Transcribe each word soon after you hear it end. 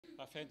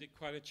I found it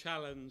quite a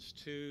challenge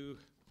to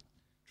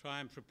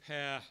try and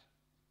prepare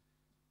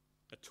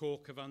a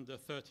talk of under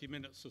 30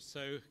 minutes or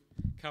so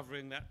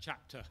covering that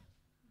chapter.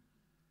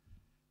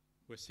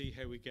 We'll see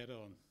how we get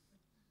on.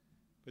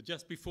 But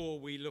just before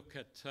we look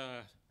at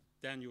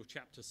Daniel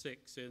chapter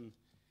 6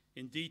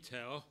 in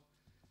detail,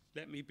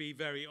 let me be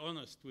very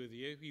honest with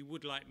you. You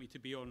would like me to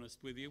be honest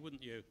with you,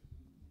 wouldn't you?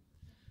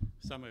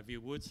 Some of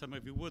you would, some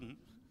of you wouldn't.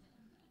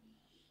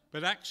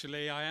 But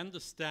actually, I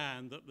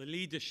understand that the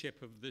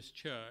leadership of this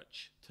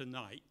church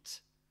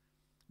tonight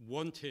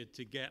wanted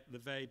to get the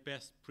very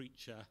best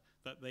preacher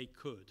that they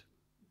could.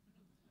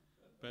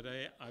 But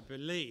I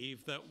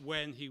believe that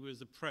when he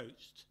was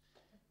approached,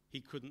 he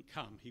couldn't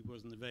come. He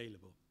wasn't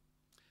available.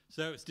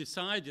 So it's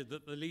decided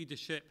that the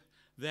leadership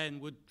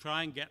then would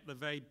try and get the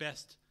very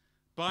best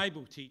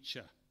Bible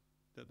teacher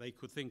that they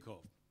could think of.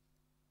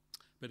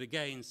 But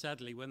again,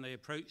 sadly, when they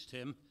approached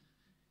him,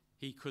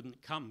 he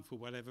couldn't come for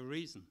whatever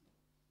reason.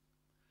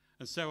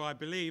 And so I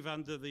believe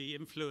under the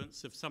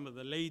influence of some of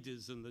the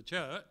ladies in the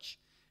church,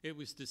 it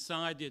was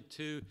decided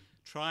to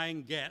try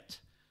and get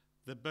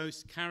the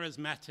most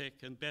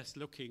charismatic and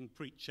best-looking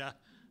preacher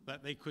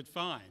that they could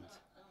find.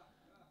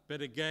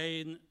 But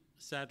again,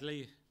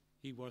 sadly,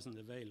 he wasn't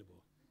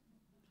available.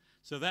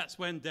 So that's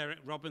when Derek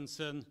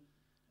Robinson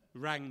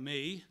rang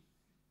me,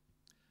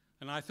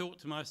 and I thought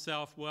to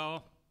myself,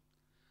 well,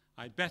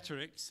 I'd better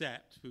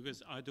accept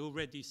because I'd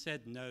already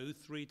said no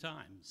 3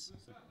 times.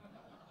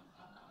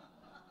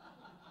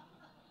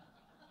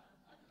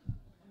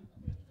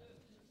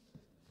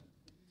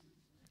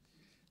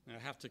 I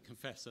have to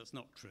confess that's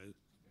not true.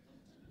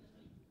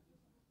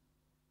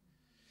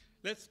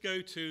 Let's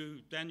go to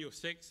Daniel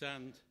 6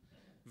 and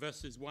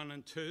verses 1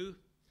 and 2.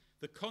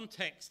 The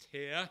context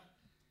here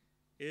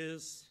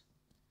is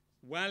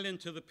well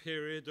into the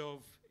period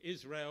of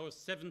Israel's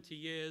 70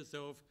 years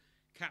of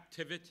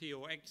captivity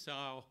or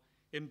exile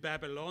in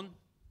Babylon.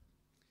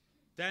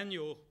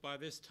 Daniel, by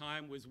this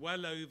time, was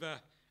well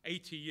over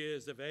 80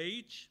 years of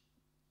age.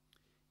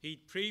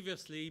 He'd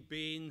previously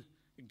been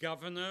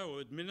governor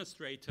or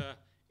administrator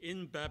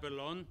in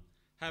Babylon,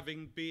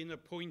 having been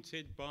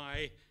appointed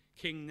by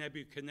King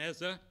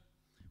Nebuchadnezzar.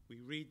 We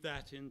read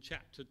that in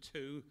chapter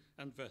 2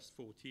 and verse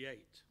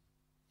 48.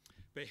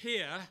 But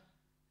here,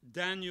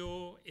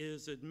 Daniel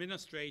is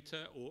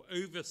administrator or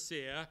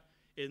overseer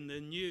in the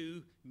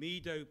new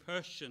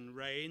Medo-Persian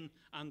reign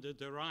under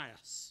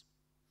Darius.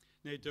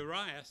 Now,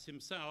 Darius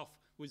himself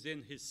was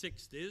in his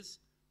 60s,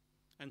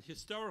 and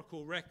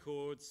historical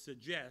records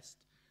suggest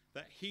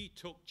that he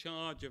took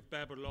charge of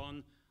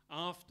Babylon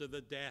after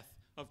the death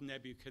of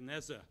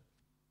Nebuchadnezzar.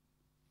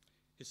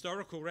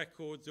 Historical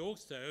records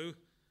also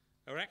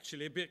are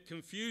actually a bit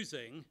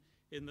confusing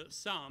in that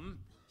some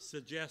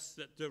suggest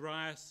that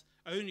Darius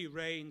only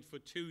reigned for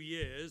 2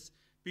 years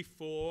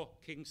before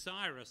King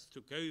Cyrus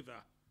took over.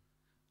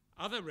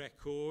 Other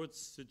records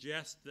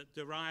suggest that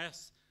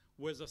Darius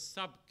was a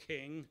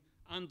sub-king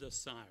under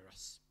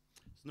Cyrus.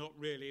 It's not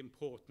really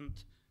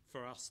important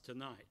for us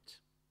tonight.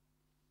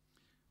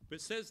 But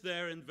it says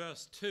there in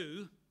verse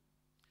 2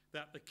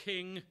 that the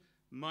king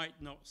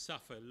might not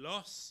suffer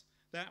loss.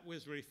 That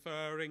was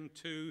referring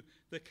to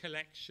the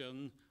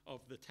collection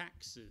of the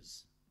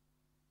taxes.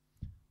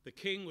 The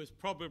king was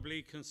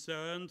probably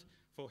concerned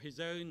for his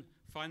own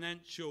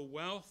financial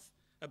wealth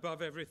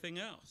above everything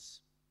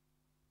else.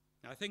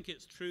 Now, I think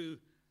it's true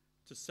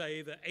to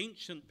say that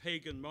ancient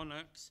pagan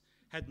monarchs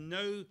had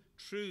no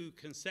true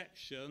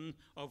conception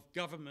of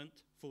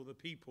government for the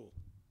people.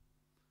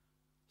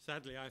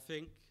 Sadly, I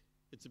think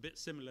it's a bit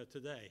similar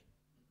today.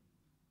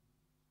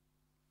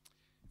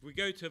 If we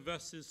go to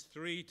verses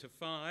 3 to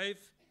 5,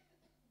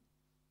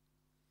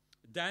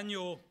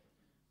 Daniel,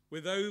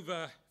 with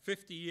over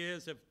 50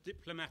 years of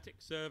diplomatic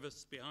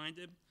service behind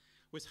him,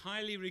 was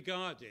highly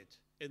regarded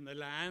in the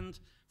land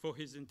for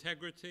his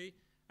integrity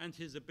and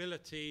his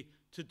ability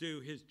to do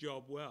his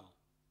job well.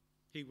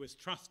 He was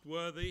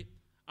trustworthy,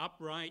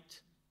 upright,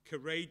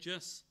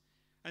 courageous,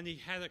 and he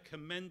had a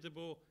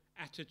commendable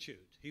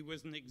attitude. He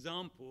was an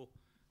example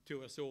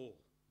to us all.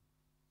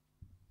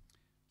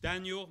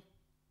 Daniel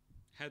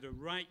had a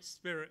right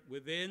spirit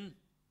within.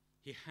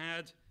 He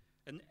had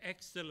an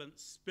excellent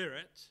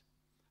spirit,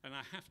 and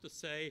I have to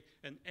say,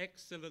 an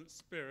excellent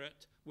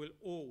spirit will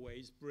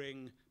always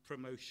bring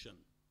promotion.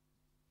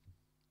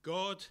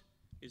 God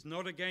is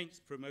not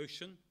against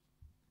promotion.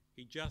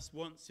 He just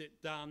wants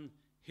it done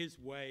his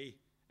way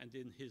and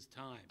in his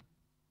time.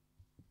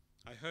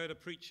 I heard a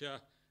preacher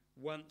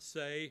once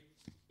say,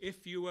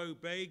 if you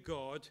obey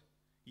God,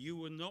 you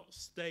will not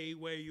stay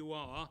where you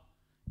are.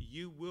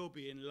 You will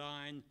be in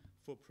line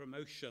for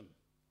promotion.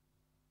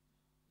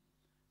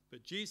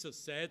 But Jesus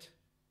said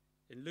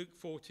in Luke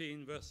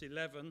 14, verse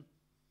 11,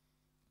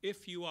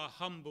 if you are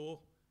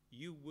humble,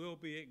 you will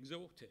be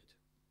exalted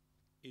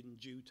in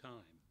due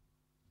time.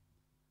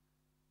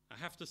 I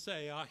have to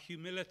say, our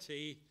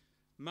humility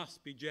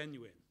must be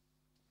genuine,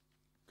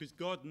 because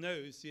God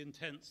knows the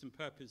intents and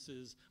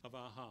purposes of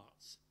our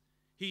hearts.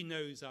 He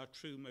knows our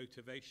true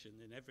motivation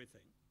in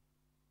everything.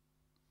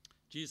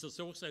 Jesus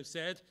also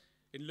said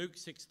in Luke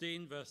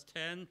 16, verse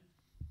 10,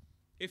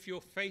 if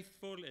you're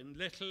faithful in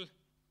little,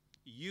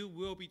 you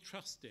will be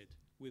trusted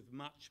with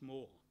much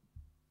more.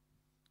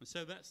 And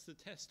so that's the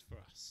test for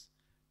us,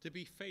 to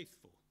be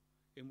faithful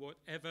in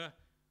whatever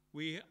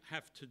we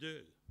have to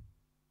do.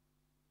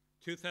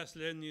 2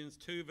 Thessalonians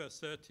 2 verse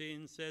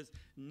 13 says,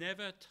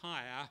 never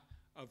tire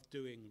of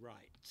doing right.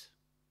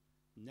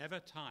 Never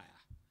tire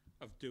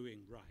of doing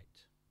right.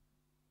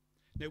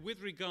 Now,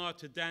 with regard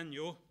to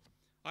Daniel,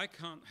 I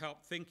can't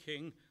help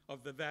thinking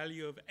of the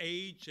value of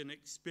age and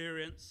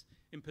experience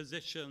in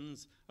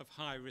positions of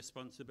high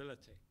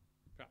responsibility.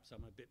 Perhaps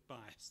I'm a bit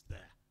biased there.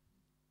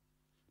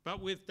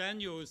 But with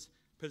Daniel's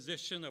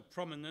position of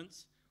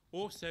prominence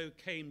also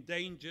came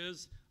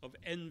dangers of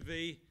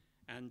envy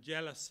and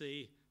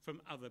jealousy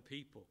from other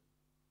people.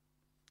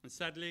 And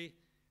sadly,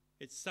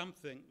 it's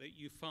something that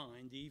you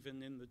find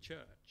even in the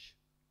church,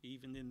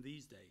 even in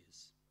these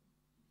days.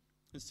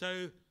 And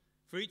so,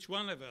 for each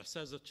one of us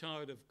as a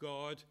child of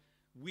God,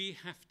 we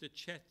have to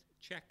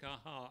check our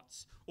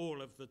hearts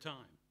all of the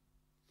time.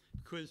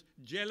 Because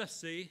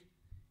jealousy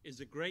is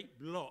a great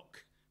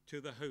block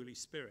to the Holy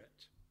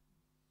Spirit.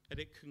 And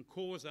it can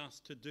cause us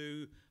to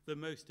do the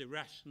most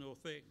irrational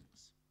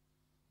things.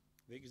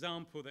 The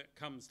example that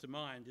comes to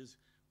mind is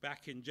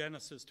back in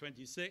Genesis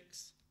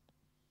 26,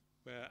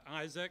 where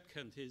Isaac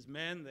and his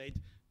men,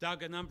 they'd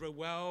dug a number of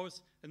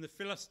wells, and the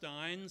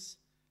Philistines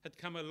had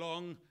come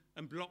along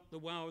and blocked the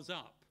wells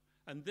up.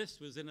 And this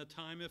was in a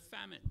time of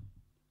famine.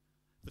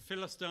 The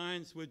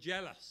Philistines were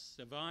jealous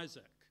of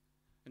Isaac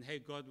and how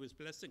God was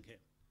blessing him.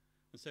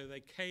 And so they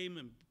came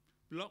and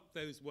blocked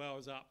those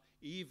wells up,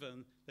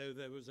 even though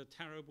there was a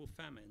terrible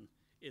famine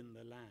in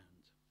the land.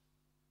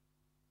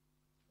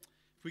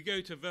 If we go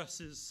to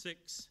verses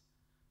 6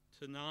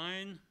 to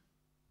 9,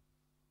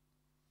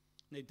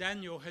 now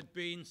Daniel had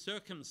been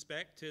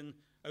circumspect in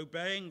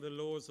obeying the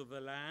laws of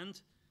the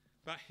land,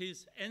 but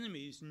his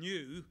enemies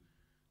knew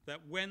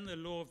that when the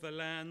law of the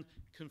land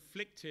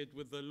conflicted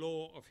with the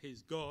law of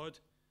his God,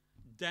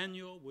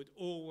 Daniel would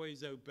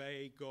always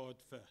obey God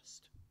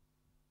first.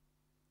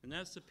 And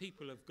as the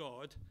people of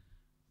God,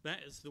 that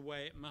is the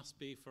way it must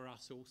be for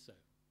us also.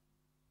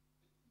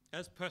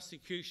 As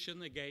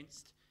persecution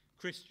against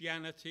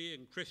Christianity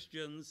and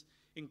Christians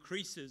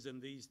increases in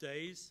these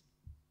days,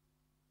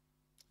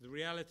 the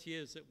reality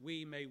is that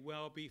we may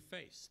well be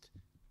faced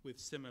with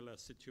similar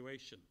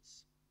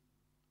situations.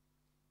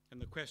 And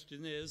the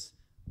question is,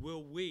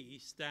 will we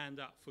stand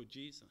up for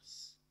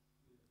Jesus,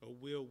 or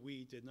will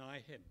we deny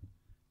him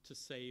to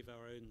save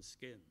our own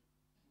skin?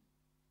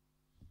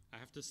 I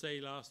have to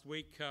say, last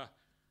week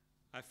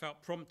I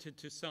felt prompted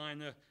to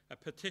sign a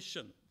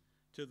petition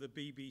to the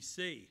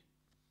BBC,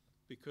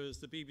 because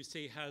the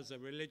BBC has a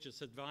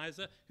religious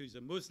advisor who's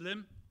a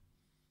Muslim,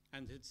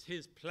 and it's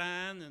his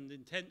plan and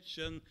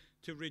intention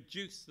to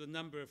reduce the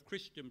number of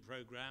Christian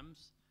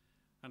programs.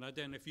 And I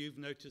don't know if you've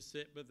noticed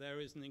it, but there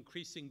is an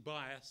increasing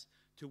bias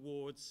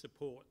towards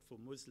support for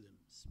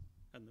Muslims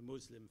and the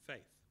Muslim faith.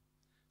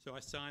 So I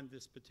signed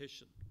this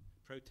petition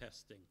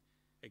protesting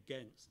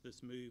against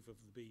this move of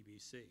the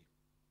BBC.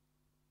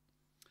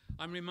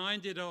 I'm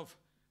reminded of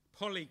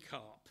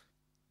Polycarp,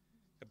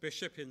 a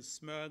bishop in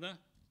Smyrna.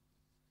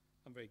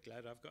 I'm very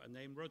glad I've got a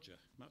name, Roger,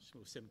 much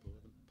more simple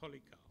than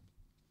Polycarp.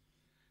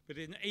 But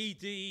in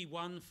AD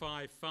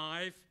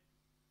 155,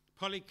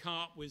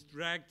 Polycarp was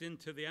dragged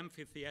into the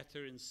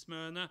amphitheatre in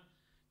Smyrna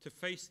to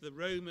face the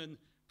Roman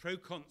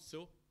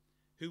proconsul,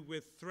 who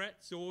with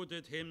threats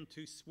ordered him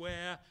to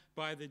swear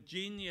by the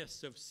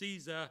genius of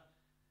Caesar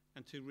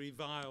and to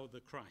revile the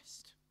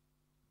Christ.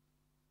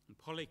 And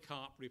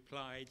Polycarp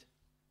replied,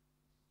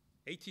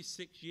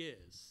 86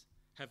 years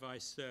have I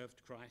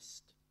served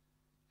Christ,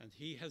 and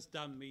he has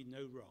done me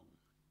no wrong.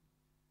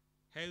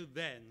 How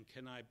then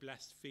can I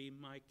blaspheme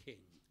my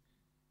king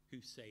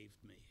who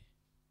saved me?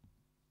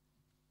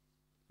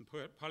 And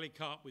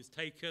Polycarp was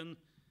taken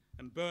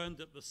and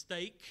burned at the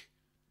stake,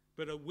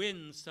 but a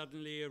wind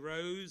suddenly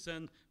arose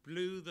and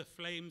blew the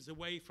flames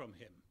away from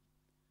him.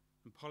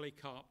 And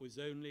Polycarp was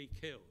only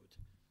killed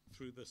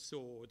through the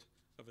sword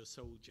of a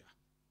soldier.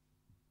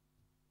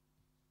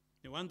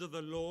 Now, under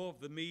the law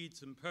of the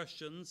Medes and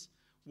Persians,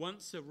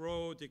 once a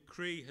royal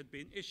decree had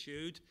been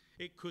issued,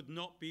 it could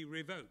not be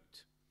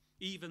revoked,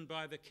 even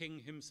by the king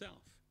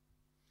himself.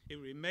 It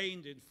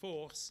remained in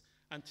force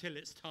until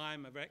its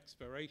time of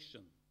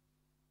expiration.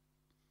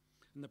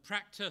 And the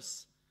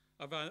practice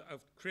of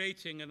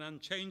creating an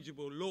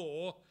unchangeable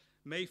law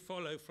may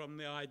follow from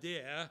the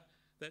idea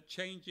that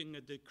changing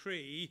a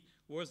decree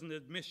was an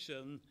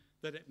admission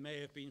that it may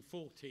have been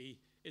faulty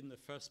in the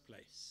first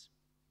place.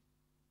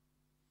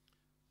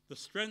 The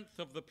strength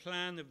of the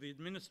plan of the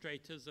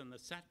administrators and the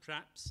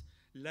satraps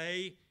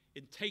lay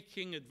in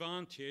taking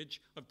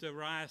advantage of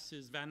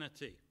Darius's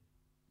vanity.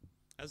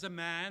 As a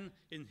man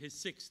in his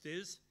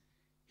 60s,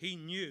 he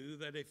knew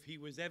that if he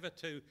was ever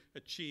to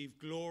achieve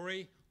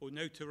glory or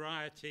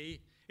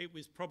notoriety, it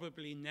was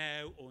probably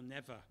now or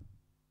never.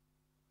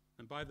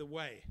 And by the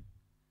way,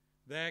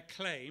 their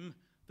claim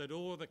that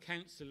all the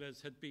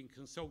councillors had been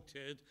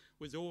consulted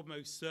was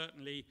almost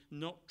certainly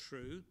not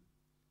true,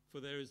 for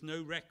there is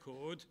no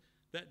record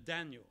that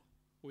Daniel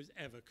was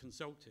ever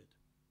consulted.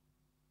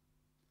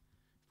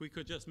 If we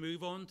could just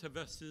move on to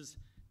verses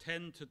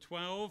 10 to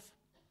 12.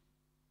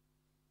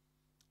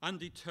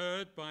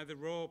 Undeterred by the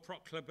royal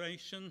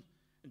proclamation,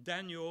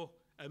 Daniel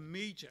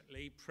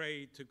immediately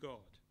prayed to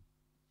God.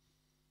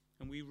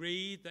 And we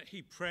read that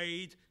he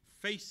prayed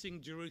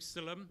facing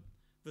Jerusalem,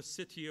 the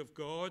city of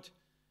God.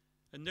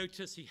 And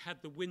notice he had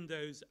the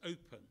windows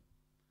open.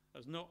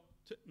 There's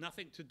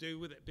nothing to do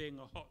with it being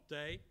a hot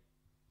day.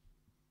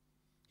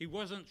 He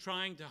wasn't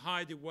trying to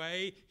hide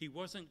away. He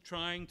wasn't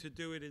trying to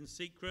do it in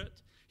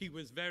secret. He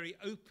was very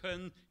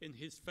open in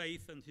his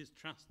faith and his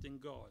trust in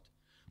God.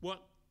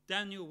 What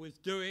Daniel was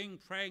doing,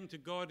 praying to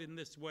God in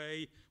this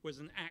way, was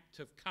an act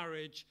of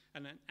courage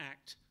and an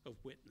act of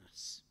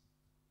witness.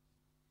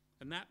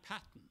 And that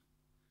pattern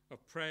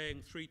of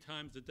praying 3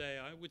 times a day,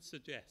 I would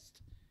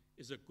suggest,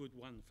 is a good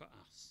one for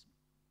us.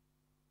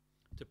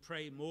 To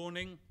pray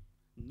morning,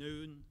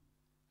 noon,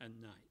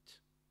 and night.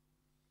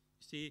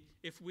 You see,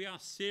 if we are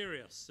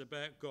serious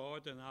about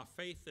God and our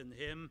faith in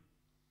him,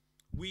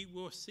 we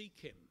will seek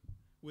him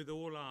with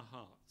all our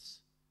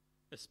hearts,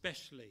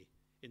 especially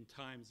in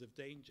times of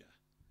danger.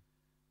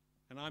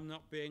 And I'm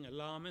not being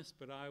alarmist,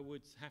 but I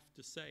would have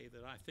to say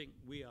that I think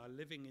we are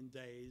living in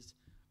days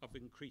of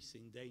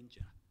increasing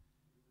danger,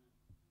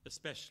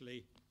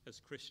 especially as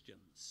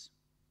Christians.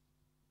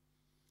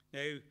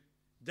 Now,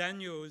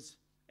 Daniel's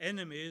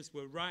enemies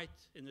were right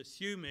in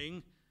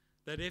assuming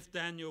that if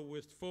Daniel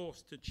was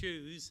forced to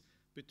choose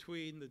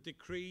between the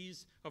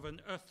decrees of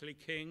an earthly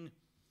king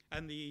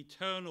and the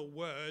eternal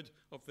word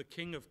of the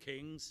King of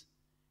Kings,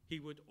 he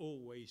would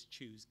always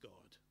choose God.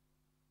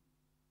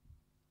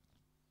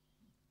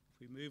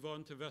 If we move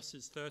on to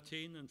verses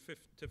 13 and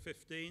to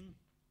 15,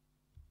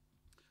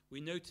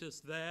 we notice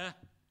there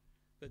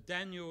that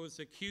Daniel's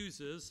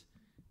accusers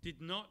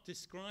did not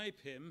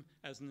describe him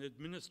as an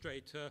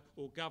administrator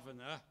or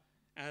governor,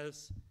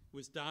 as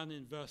was done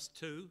in verse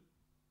 2,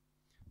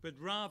 but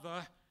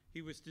rather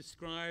he was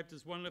described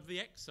as one of the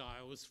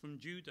exiles from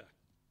Judah.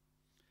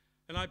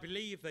 And I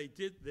believe they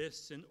did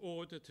this in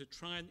order to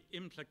try and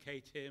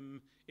implicate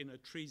him in a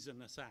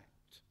treasonous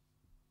act.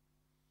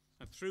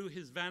 And through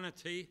his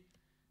vanity,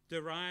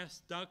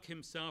 Darius dug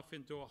himself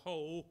into a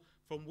hole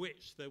from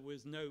which there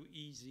was no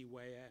easy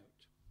way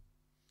out.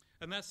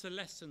 And that's a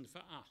lesson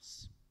for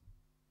us.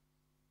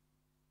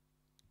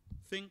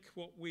 Think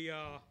what we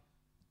are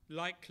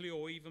likely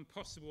or even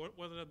possible,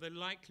 what are the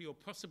likely or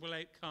possible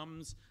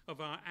outcomes of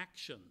our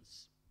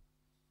actions.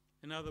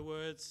 In other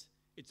words,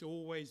 it's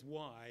always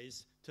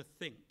wise to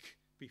think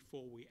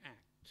before we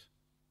act.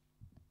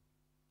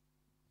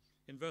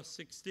 In verse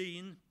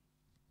 16,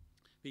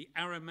 the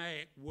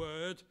Aramaic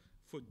word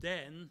for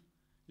den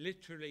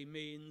literally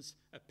means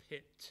a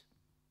pit,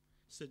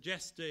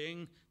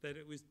 suggesting that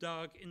it was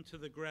dug into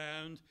the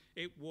ground.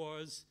 It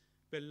was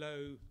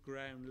below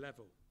ground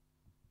level.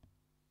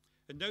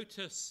 And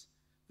notice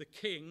the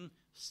king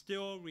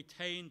still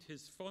retained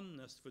his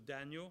fondness for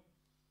Daniel,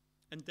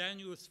 and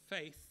Daniel's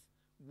faith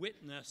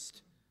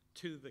witnessed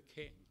to the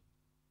king.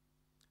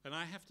 And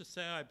I have to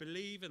say, I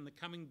believe in the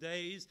coming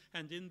days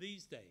and in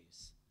these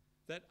days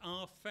that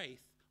our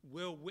faith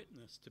will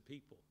witness to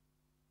people,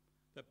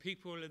 that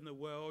people in the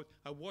world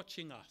are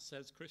watching us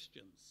as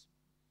Christians.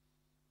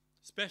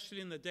 Especially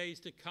in the days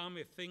to come,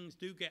 if things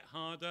do get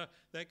harder,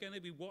 they're going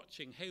to be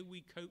watching how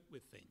we cope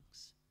with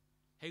things,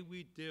 how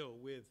we deal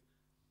with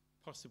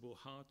possible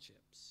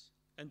hardships,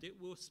 and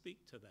it will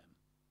speak to them.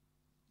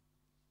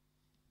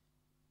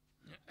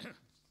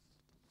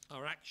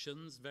 Our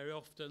actions very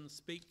often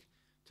speak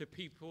to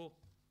people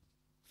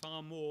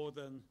far more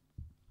than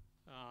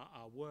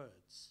our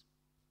words.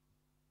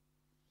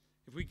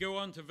 If we go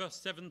on to verse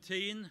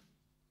 17,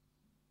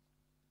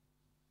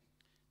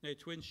 now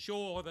to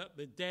ensure that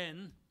the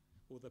den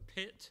or the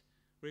pit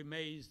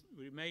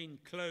remained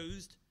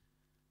closed,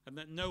 and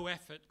that no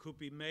effort could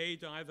be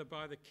made either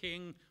by the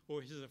king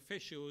or his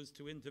officials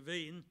to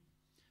intervene,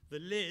 the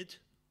lid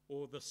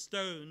or the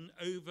stone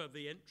over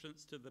the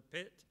entrance to the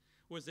pit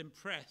was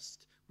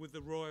impressed with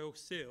the royal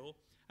seal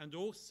and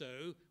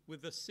also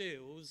with the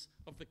seals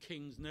of the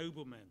king's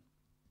noblemen.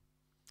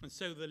 And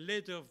so the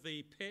lid of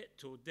the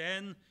pit or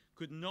den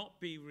could not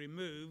be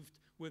removed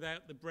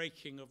without the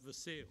breaking of the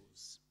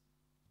seals.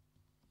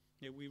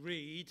 Now we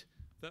read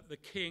that the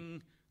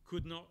king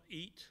could not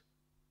eat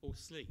or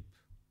sleep.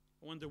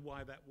 I wonder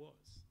why that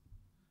was.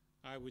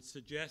 I would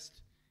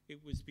suggest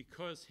it was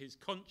because his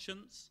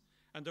conscience,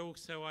 and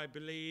also I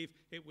believe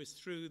it was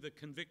through the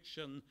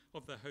conviction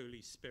of the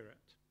Holy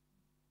Spirit.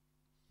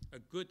 A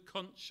good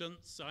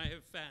conscience, I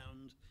have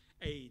found,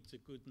 aids a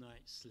good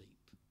night's sleep.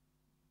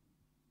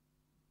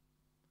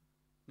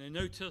 Now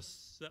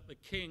notice that the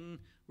king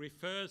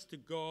refers to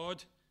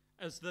God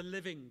as the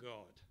living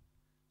God,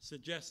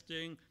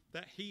 suggesting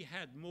that he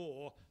had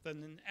more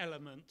than an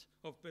element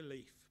of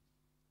belief.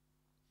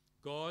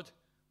 God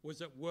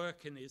was at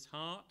work in his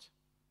heart,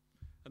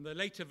 and the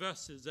later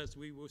verses, as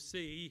we will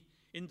see,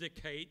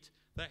 indicate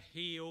that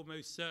he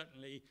almost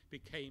certainly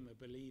became a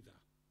believer.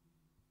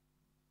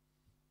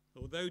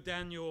 Although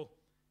Daniel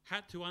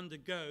had to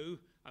undergo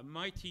a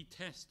mighty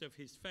test of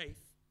his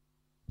faith,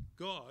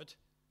 God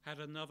had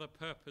another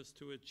purpose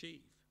to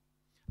achieve,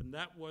 and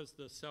that was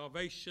the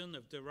salvation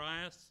of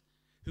Darius,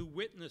 who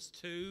witnessed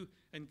to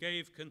and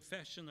gave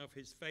confession of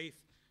his faith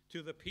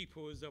to the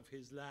peoples of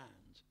his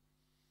land.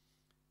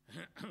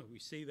 We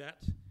see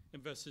that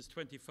in verses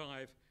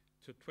 25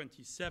 to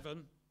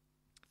 27.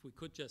 If we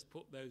could just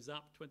put those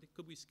up.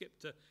 Could we skip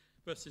to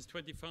verses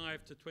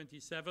 25 to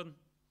 27?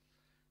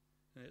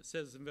 And it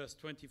says in verse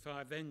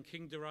 25, "Then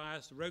King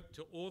Darius wrote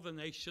to all the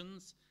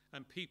nations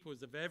and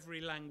peoples of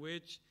every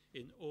language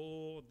in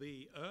all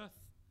the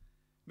earth,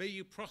 'May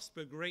you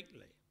prosper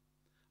greatly.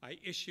 I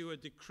issue a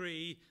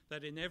decree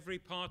that in every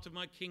part of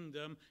my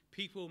kingdom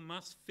people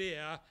must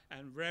fear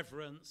and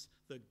reverence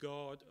the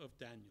God of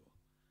Daniel.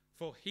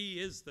 For he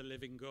is the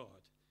living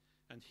God,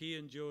 and he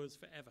endures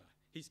forever.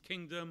 His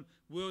kingdom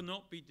will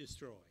not be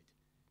destroyed.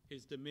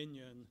 His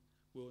dominion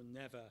will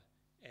never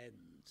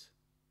end.'"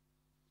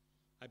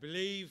 I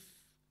believe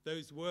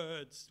those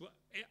words were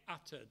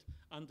uttered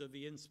under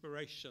the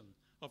inspiration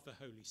of the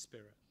Holy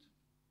Spirit.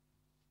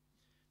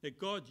 That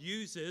God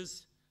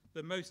uses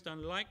the most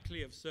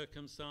unlikely of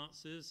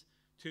circumstances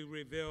to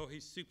reveal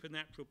his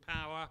supernatural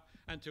power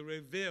and to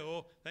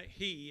reveal that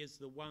he is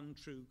the one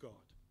true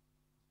God.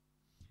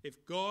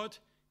 If God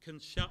can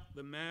shut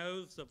the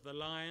mouths of the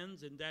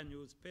lions in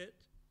Daniel's pit,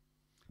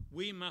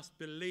 we must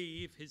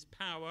believe his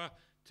power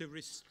to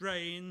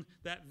restrain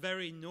that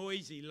very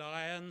noisy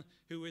lion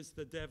who is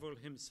the devil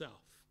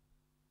himself,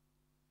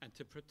 and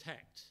to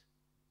protect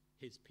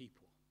his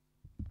people.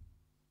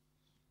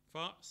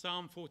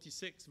 Psalm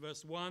 46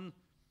 verse 1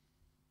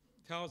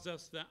 tells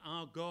us that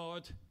our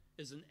God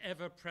is an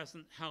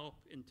ever-present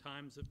help in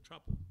times of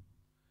trouble.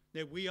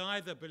 Now, we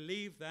either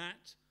believe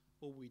that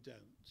or we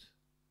don't.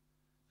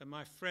 And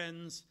my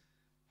friends,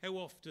 how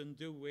often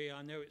do we,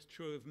 I know it's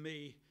true of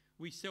me,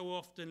 we so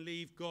often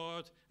leave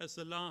God as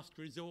the last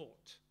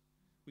resort.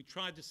 We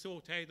try to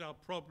sort out our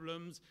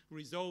problems,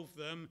 resolve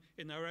them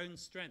in our own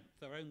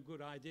strength, our own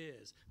good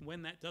ideas. And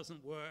when that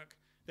doesn't work,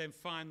 then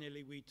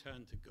finally we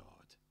turn to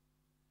God.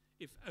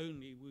 If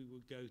only we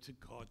would go to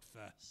God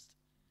first.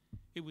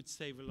 It would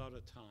save a lot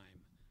of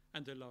time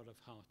and a lot of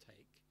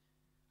heartache.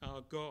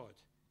 Our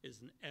God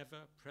is an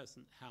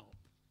ever-present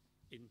help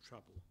in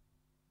trouble.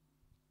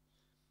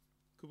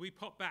 Could we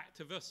pop back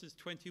to verses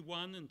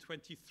 21 and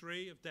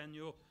 23 of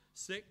Daniel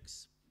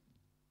 6?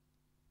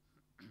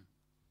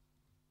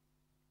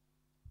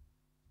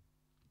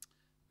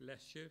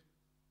 Bless you.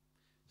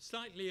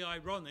 Slightly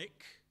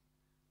ironic,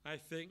 I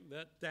think,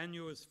 that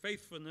Daniel's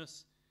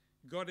faithfulness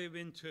got him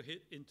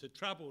into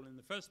trouble in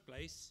the first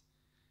place,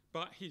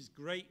 but his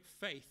great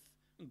faith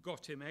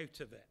got him out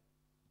of it.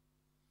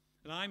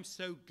 And I'm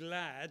so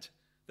glad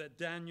that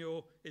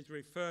Daniel is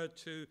referred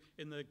to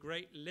in the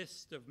great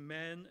list of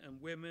men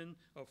and women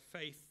of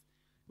faith,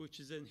 which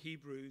is in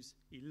Hebrews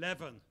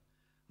 11.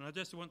 And I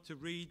just want to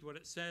read what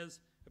it says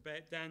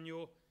about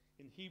Daniel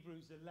in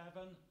Hebrews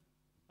 11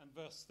 and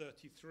verse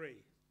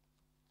 33.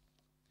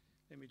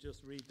 Let me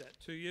just read that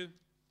to you.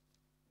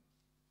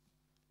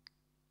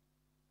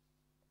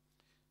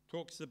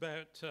 Talks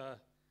about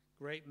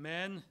great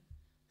men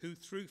who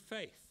through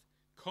faith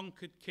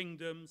conquered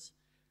kingdoms,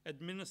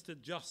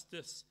 administered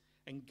justice,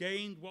 and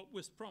gained what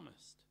was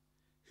promised,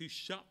 who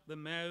shut the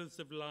mouths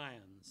of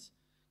lions,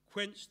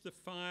 quenched the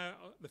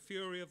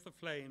fury of the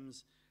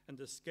flames,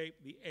 and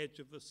escaped the edge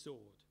of the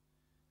sword,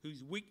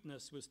 whose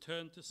weakness was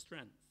turned to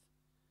strength,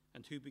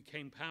 and who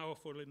became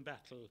powerful in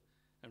battle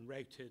and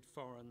routed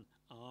foreign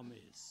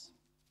armies.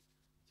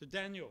 So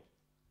Daniel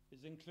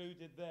is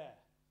included there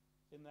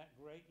in that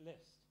great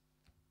list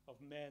of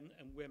men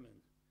and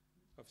women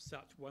of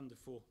such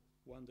wonderful,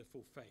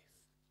 wonderful faith.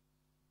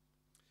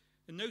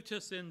 And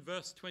notice in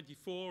verse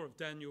 24 of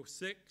Daniel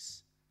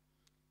 6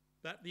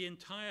 that the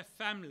entire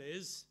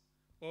families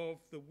of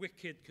the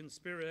wicked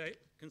conspirators,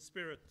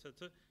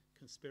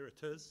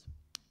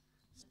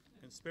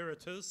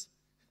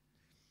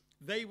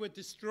 they were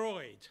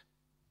destroyed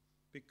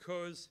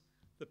because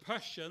the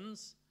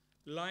Persians,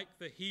 like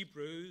the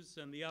Hebrews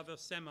and the other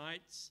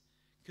Semites,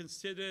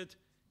 considered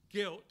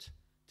guilt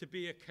to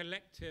be a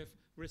collective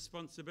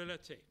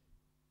responsibility,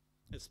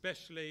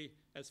 especially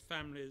as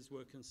families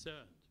were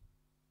concerned.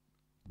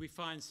 We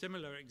find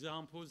similar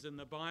examples in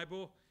the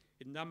Bible.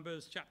 In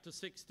Numbers chapter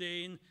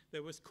 16,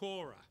 there was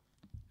Korah,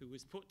 who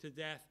was put to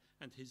death,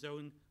 and his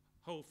own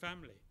whole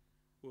family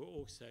were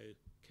also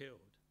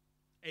killed.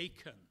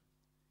 Achan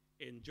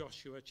in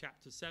Joshua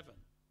chapter 7.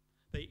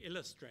 They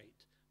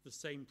illustrate the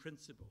same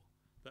principle,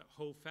 that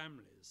whole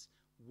families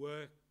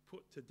were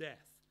put to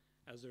death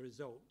as a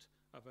result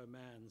of a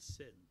man's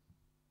sin.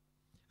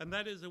 And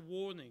that is a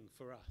warning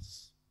for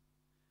us.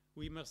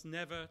 We must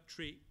never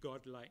treat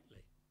God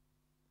lightly.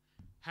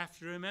 Have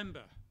to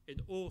remember, in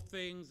all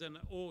things and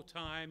at all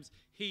times,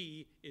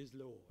 he is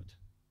Lord.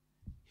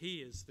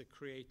 He is the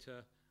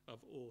creator of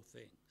all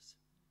things.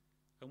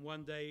 And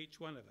one day each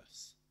one of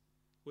us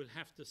will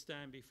have to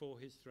stand before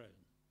his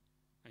throne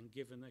and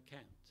give an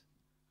account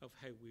of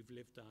how we've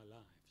lived our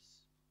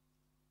lives.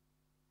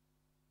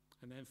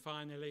 And then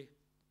finally,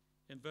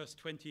 in verse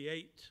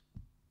 28,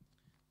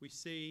 we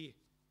see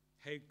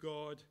how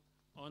God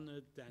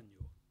honored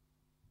Daniel.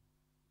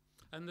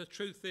 And the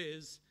truth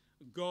is,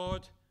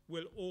 God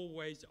will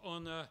always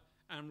honor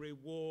and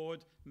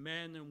reward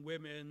men and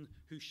women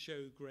who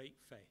show great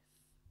faith.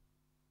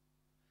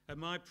 And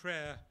my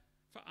prayer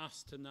for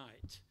us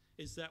tonight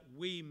is that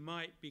we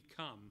might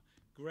become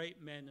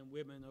great men and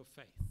women of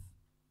faith.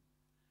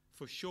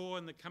 For sure,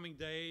 in the coming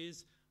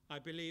days, I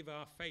believe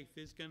our faith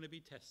is going to be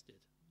tested.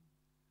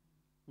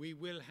 We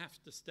will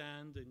have to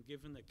stand and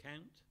give an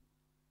account.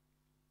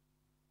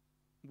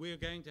 We're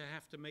going to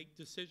have to make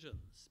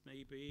decisions,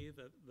 maybe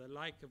the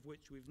like of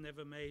which we've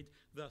never made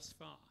thus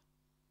far.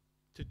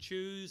 To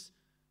choose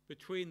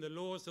between the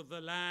laws of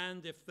the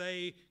land if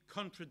they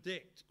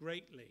contradict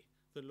greatly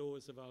the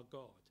laws of our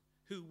God.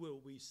 Who will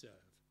we serve?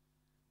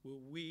 Will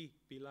we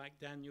be like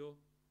Daniel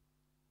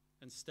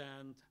and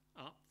stand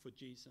up for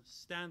Jesus,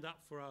 stand up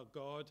for our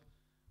God?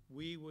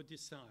 We will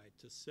decide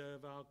to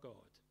serve our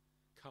God,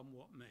 come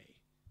what may,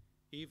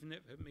 even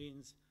if it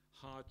means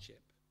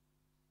hardship.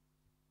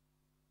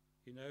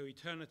 You know,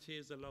 eternity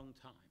is a long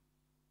time.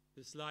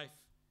 This life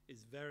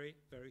is very,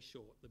 very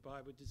short. The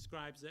Bible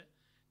describes it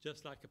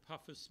just like a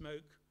puff of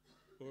smoke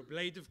or a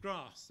blade of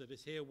grass that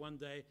is here one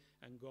day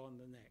and gone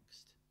the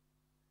next.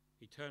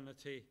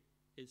 Eternity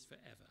is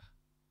forever.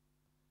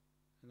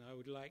 And I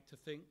would like to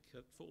think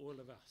that for all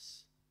of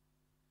us,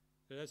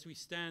 that as we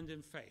stand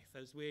in faith,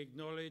 as we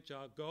acknowledge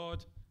our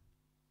God,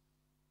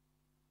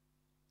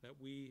 that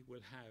we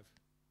will have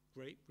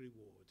great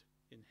reward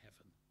in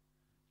heaven.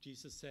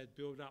 Jesus said,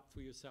 build up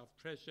for yourself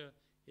treasure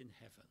in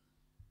heaven.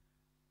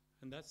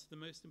 And that's the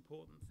most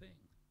important thing,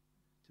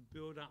 to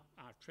build up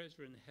our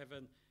treasure in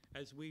heaven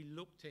as we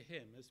look to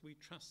him, as we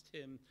trust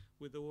him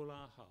with all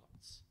our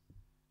hearts.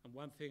 And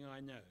one thing I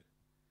know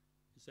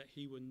is that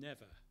he will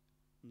never,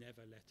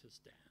 never let us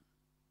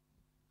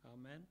down.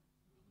 Amen?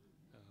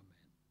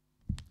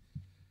 Amen.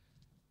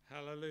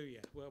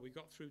 Hallelujah. Well, we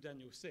got through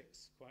Daniel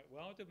 6 quite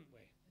well, didn't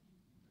we?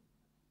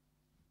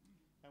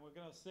 And we're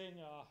going to sing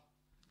our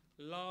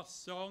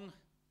last song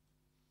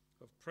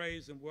of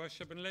praise and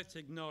worship, and let's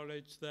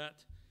acknowledge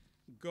that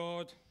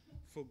God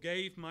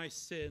forgave my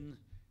sin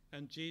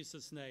in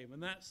Jesus' name.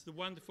 And that's the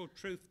wonderful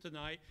truth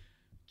tonight.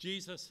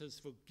 Jesus has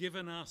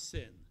forgiven our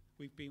sin.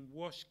 We've been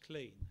washed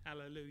clean.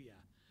 Hallelujah.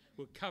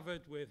 We're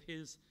covered with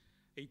his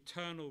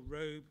eternal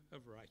robe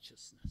of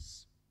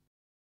righteousness.